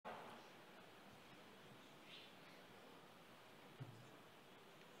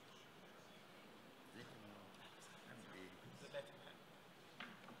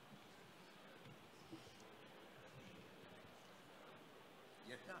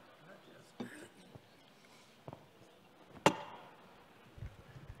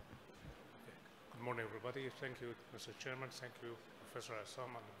morning, everybody. Thank you, Mr. Chairman. Thank you, Professor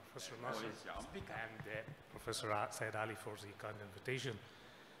Assam and Professor Nasser and Professor Said Ali for the kind invitation.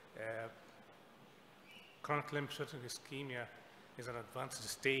 Chronic limb threatening ischemia is an advanced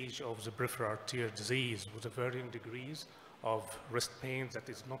stage of the peripheral arterial disease with varying degrees of wrist pain that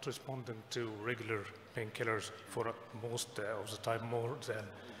is not responding to regular painkillers for most of the time, more than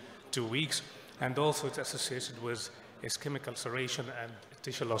 2 weeks. And also it's associated with ischemic ulceration and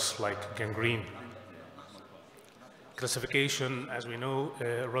tissue loss like gangrene. Classification, as we know,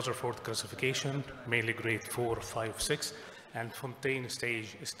 Rutherford classification, mainly grade 4, 5, 6, and Fontaine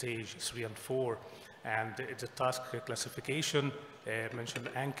stage 3 and 4. And the task classification mentioned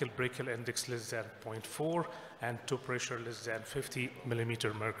ankle brachial index less than 0.4 and toe pressure less than 50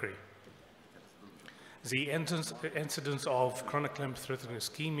 millimeter mercury. The incidence of chronic limb-threatening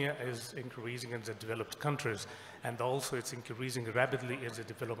ischemia is increasing in the developed countries, and also it's increasing rapidly in the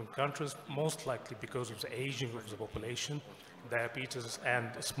developing countries, most likely because of the aging of the population, diabetes, and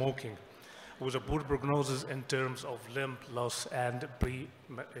smoking, with a poor prognosis in terms of limb loss and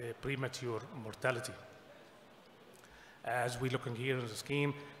premature mortality. As we're looking here in the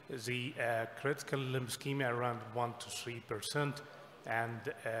scheme, the critical limb ischemia around 1 to 3%, and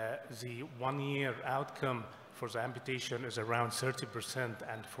the 1 year outcome for the amputation is around 30%,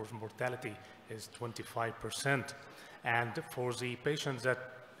 and for mortality is 25%. And for the patients that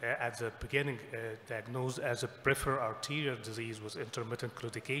at the beginning diagnosed as a peripheral arterial disease with intermittent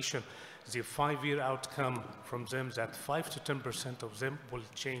claudication, the 5-year outcome from them that 5 to 10% of them will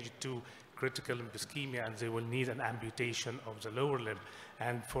change to critical limb ischemia, and they will need an amputation of the lower limb.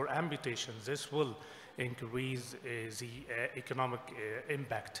 And for amputation, this will increase the economic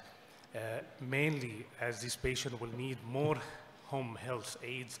impact, mainly as this patient will need more home health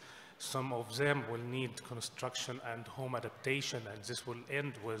aids. Some of them will need construction and home adaptation, and this will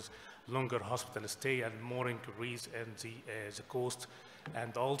end with longer hospital stay and more increase in the cost,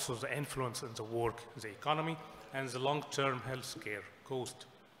 and also the influence in the work, the economy, and the long-term health care cost.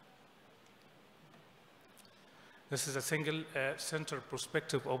 This is a single center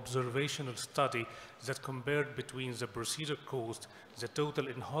prospective observational study that compared between the procedure cost, the total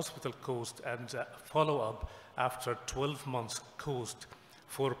in-hospital cost, and the follow-up after 12 months cost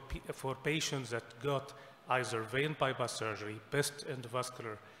for patients that got either vein bypass surgery, best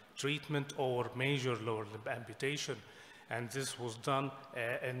endovascular treatment, or major lower limb amputation. And this was done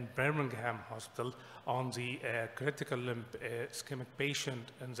in Birmingham Hospital on the critical limb ischemic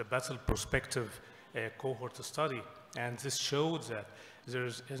patient in the basal prospective cohort study. And this showed that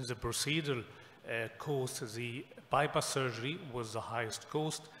there's in the procedural cost, the bypass surgery was the highest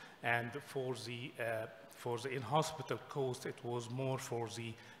cost, and for the in-hospital cost, it was more for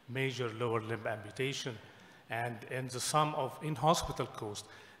the major lower limb amputation. And in the sum of in-hospital cost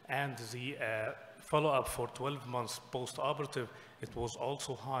and the follow-up for 12 months post-operative, it was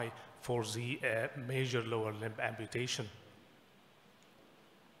also high for the major lower limb amputation.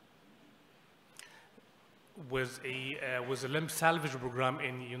 With a limb salvage program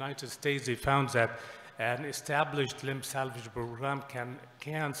in the United States, they found that an established limb salvage program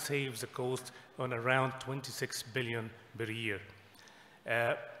can save the cost on around 26 billion per year.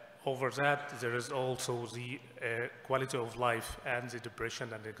 Over that, there is also the quality of life and the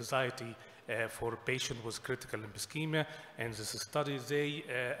depression and anxiety for patients with critical limb ischemia. And this study, they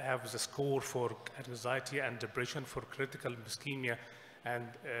have the score for anxiety and depression for critical limb ischemia, and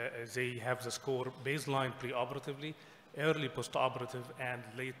they have the score baseline preoperatively, early postoperative, and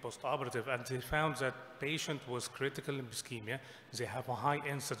late postoperative. And they found that patients with critical limb ischemia, they have a high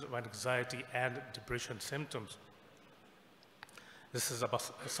incidence of anxiety and depression symptoms. This is a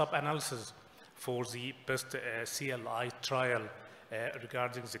sub-analysis for the best CLI trial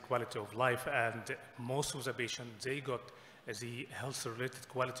regarding the quality of life, and most of the patients, they got the health-related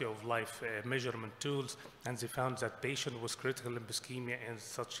quality of life measurement tools, and they found that patients with critical limb ischemia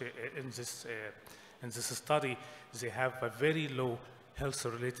in this study, they have a very low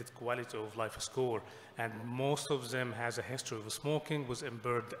health-related quality of life score, and most of them has a history of smoking with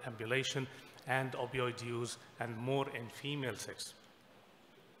impaired ambulation and opioid use, and more in female sex.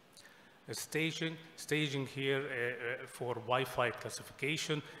 Staging here for Wi-Fi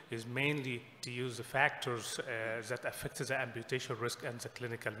classification is mainly to use the factors that affect the amputation risk and the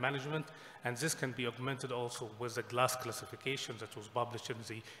clinical management, and this can be augmented also with the GLASS classification that was published in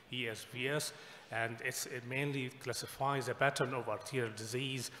the ESVS, and it mainly classifies a pattern of arterial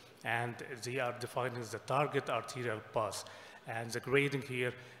disease, and they are defining the target arterial path. And the grading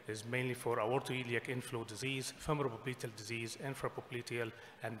here is mainly for aortoiliac inflow disease, femoropopliteal disease, infrapopliteal,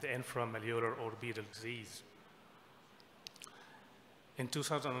 and inframalleolar or pedal disease. In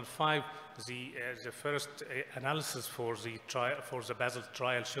 2005, the first analysis for the BASIL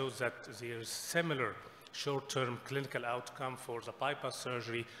trial shows that there is similar short-term clinical outcome for the bypass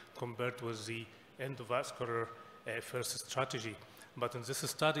surgery compared with the endovascular first strategy. But in this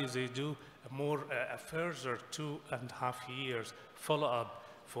study, they do a further 2.5 years follow-up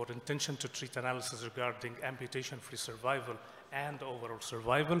for intention to treat analysis regarding amputation-free survival and overall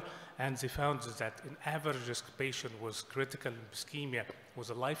survival, and they found that in average risk patient with critical ischemia with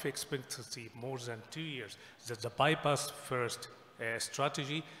a life expectancy more than 2 years, that the bypass first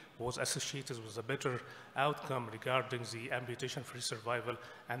strategy was associated with a better outcome regarding the amputation-free survival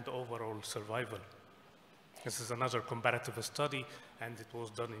and overall survival. This is another comparative study, and it was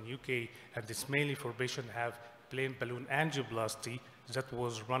done in UK, and it's mainly for patients who have plain balloon angioplasty that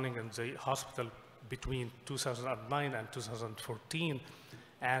was running in the hospital between 2009 and 2014,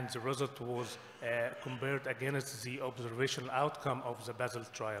 and the result was compared against the observational outcome of the BASIL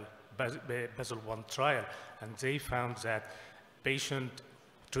trial, BASIL 1 trial, and they found that patients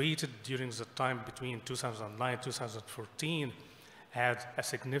treated during the time between 2009 and 2014 had a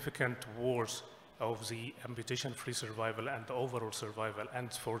significant worse of the amputation-free survival and the overall survival.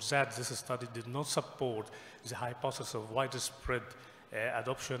 And for that, this study did not support the hypothesis of widespread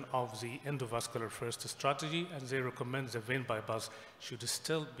adoption of the endovascular first strategy, and they recommend the vein bypass should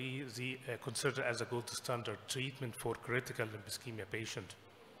still be considered as a gold standard treatment for critical limb ischemia patient.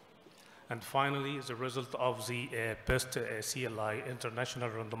 And finally, the result of the PEST CLI international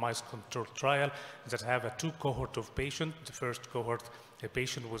randomized controlled trial that have a 2 cohort of patients. The first cohort, a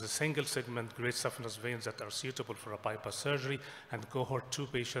patient with a single segment great saphenous veins that are suitable for a bypass surgery, and cohort 2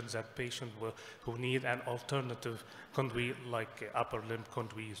 patients who need an alternative conduit like upper limb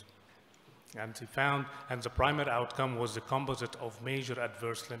conduits. And they found, and the primary outcome was the composite of major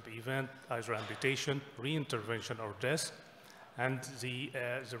adverse limb event, either amputation, reintervention, or death. And the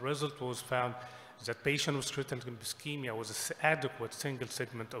result was found that patient with critical limb ischemia was an adequate single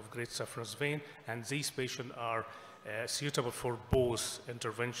segment of great saphenous vein, and these patients are suitable for both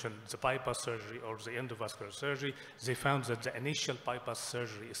intervention, the bypass surgery or the endovascular surgery. They found that the initial bypass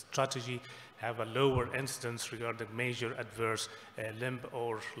surgery strategy have a lower incidence regarding major adverse limb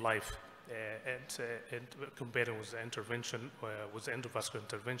or life and comparing with the intervention, with the endovascular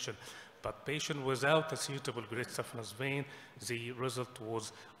intervention. But patient without a suitable great saphenous vein, the result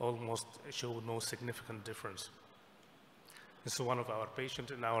was almost showed no significant difference. This is one of our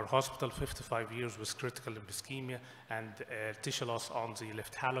patients in our hospital, 55 years with critical limb ischemia and tissue loss on the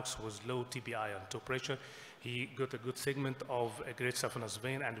left hallux with low TBI and toe pressure. He got a good segment of a great saphenous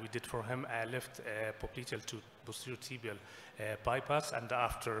vein, and we did for him a left popliteal to posterior tibial bypass. And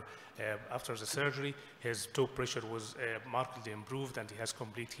after the surgery, his toe pressure was markedly improved, and he has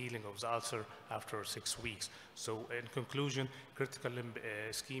complete healing of the ulcer after 6 weeks. So in conclusion, critical limb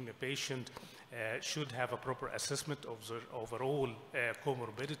ischemia patient should have a proper assessment of the overall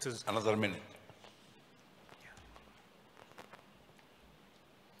comorbidities. Another minute.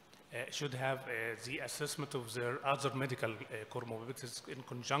 Should have the assessment of their other medical comorbidities in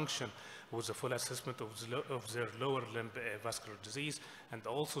conjunction with the full assessment of their lower limb vascular disease, and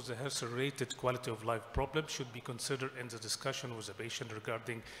also the health-related quality of life problem should be considered in the discussion with the patient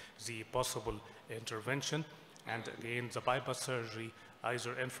regarding the possible intervention. And again, the bypass surgery,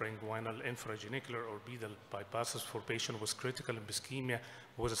 either infra-inguinal, infragenicular, or pedal bypasses for patients with critical limb ischemia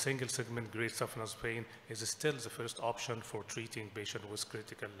with a single segment great saphenous vein is still the first option for treating patients with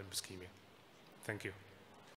critical limb ischemia. Thank you.